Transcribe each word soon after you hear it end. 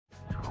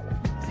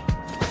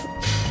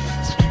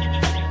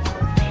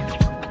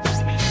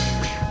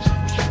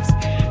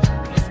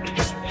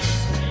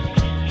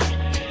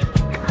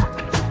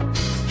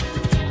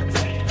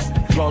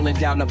Rolling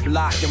down the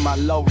block in my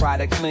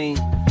lowrider clean.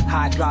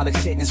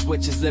 Hydraulics hitting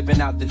switches, living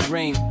out the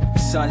dream.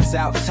 Sun's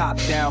out, top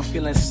down,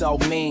 feeling so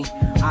mean.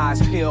 Eyes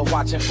peeled,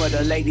 watching for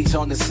the ladies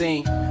on the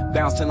scene.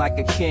 Bouncing like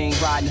a king,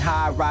 riding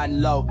high,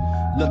 riding low.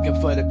 Looking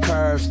for the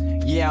curves,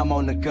 yeah, I'm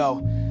on the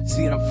go.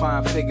 See them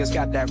fine figures,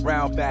 got that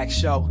round back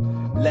show.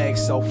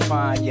 Legs so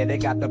fine, yeah, they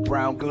got the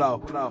brown glow.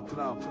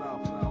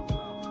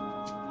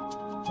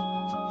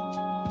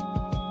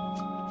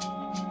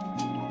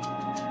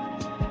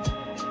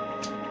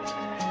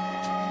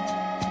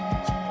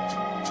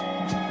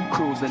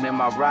 Cruising in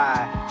my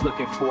ride,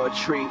 looking for a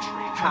treat.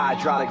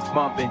 Hydraulics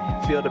bumping,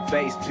 feel the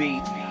bass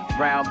beat.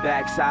 Round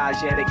back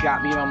sides, yeah, they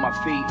got me on my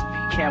feet.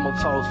 Camel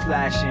toes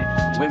flashing,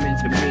 women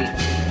to me.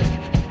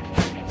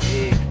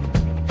 Yeah,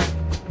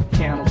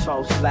 camel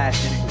toes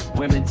flashing,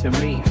 women to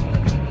me.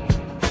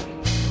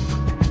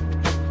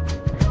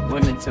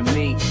 Women to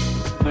me,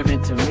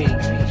 women to me.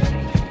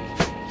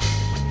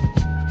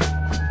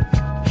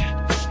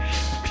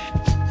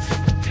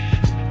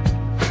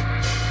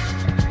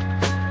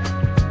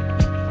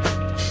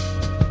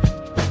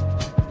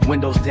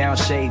 Windows down,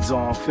 shades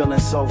on, feeling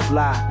so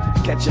fly.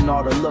 Catching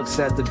all the looks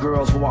as the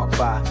girls walk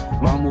by.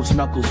 Mamu's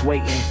knuckles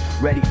waiting,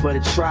 ready for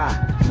the try.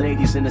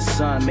 Ladies in the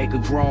sun make a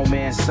grown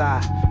man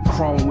sigh.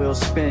 Chrome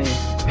wheels spinning,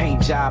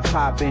 paint job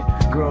popping.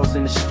 Girls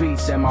in the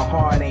streets and my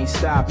heart ain't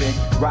stopping.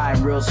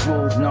 Riding real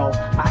smooth, no,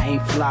 I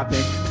ain't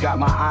flopping. Got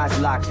my eyes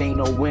locked, ain't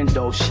no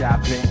window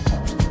shopping.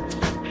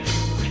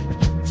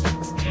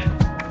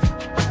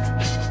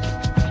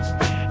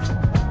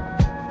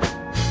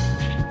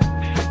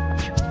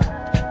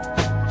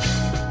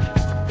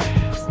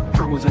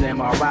 Cruising in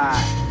my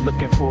ride,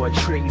 looking for a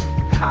treat.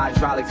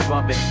 Hydraulics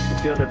bumping,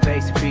 feel the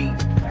bass beat.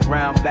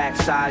 Round back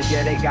sides,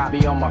 yeah, they got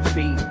me on my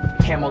feet.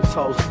 Camel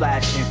toes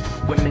flashing,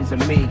 women to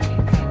me.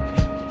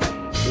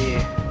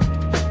 Yeah,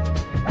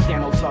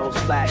 camel toes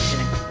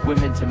flashing,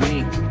 women to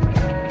me.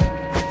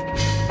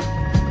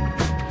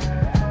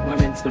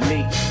 Women to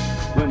me,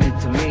 women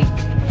to me.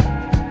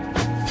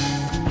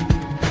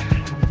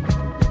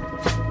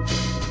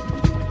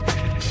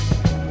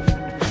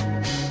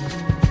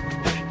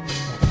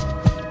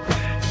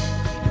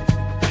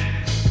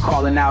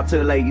 Calling out to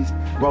the ladies,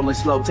 rolling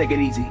slow, take it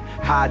easy.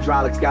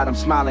 Hydraulics got them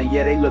smiling,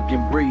 yeah, they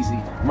looking breezy.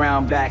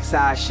 Round back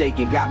side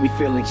shaking, got me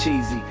feeling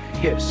cheesy.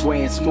 Hips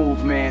swaying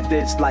smooth, man,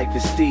 this life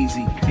is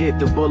steezy. Hit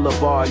the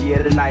boulevard,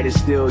 yeah, the night is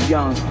still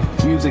young.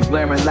 Music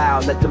blaring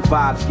loud, let the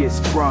vibes get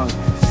sprung.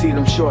 See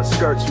them short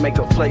skirts make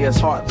a player's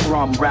heart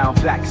thrum. Round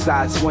back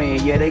side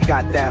swaying, yeah, they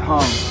got that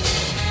hum.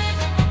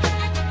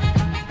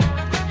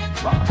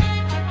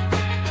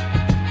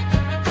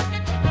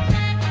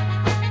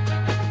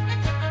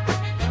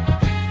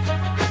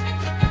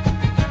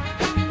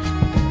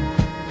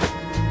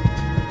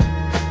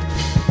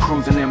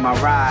 Cruising in my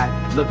ride,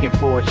 looking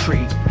for a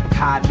treat.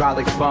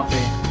 Hydraulics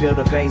bumping, feel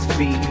the bass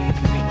beat.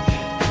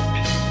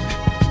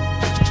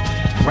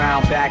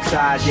 Round back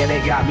sides, yeah,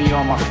 they got me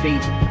on my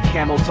feet.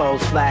 Camel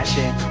toes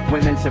flashing,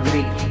 women to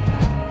me.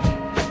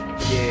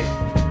 Yeah,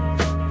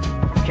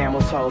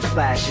 camel toes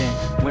flashing,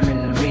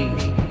 women to me.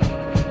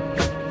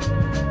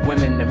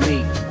 Women to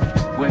me,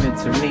 women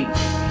to me.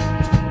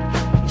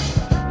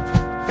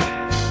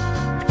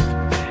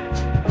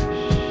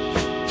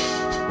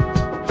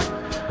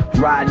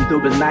 Riding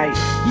through the night,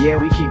 yeah,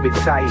 we keep it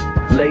tight.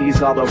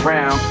 Ladies all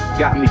around,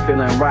 got me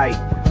feeling right.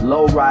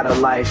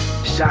 Lowrider life,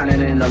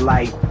 shining in the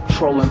light.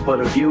 Trolling for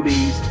the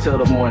beauties till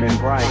the morning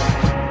bright.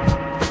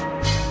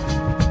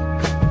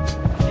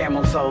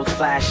 Camel toes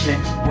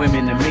flashing,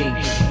 women to me.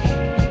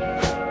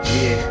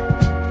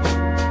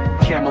 Yeah,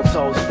 camel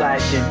toes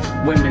flashing,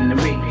 women to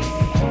me.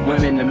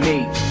 Women to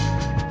me.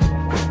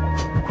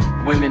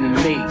 Women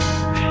to me.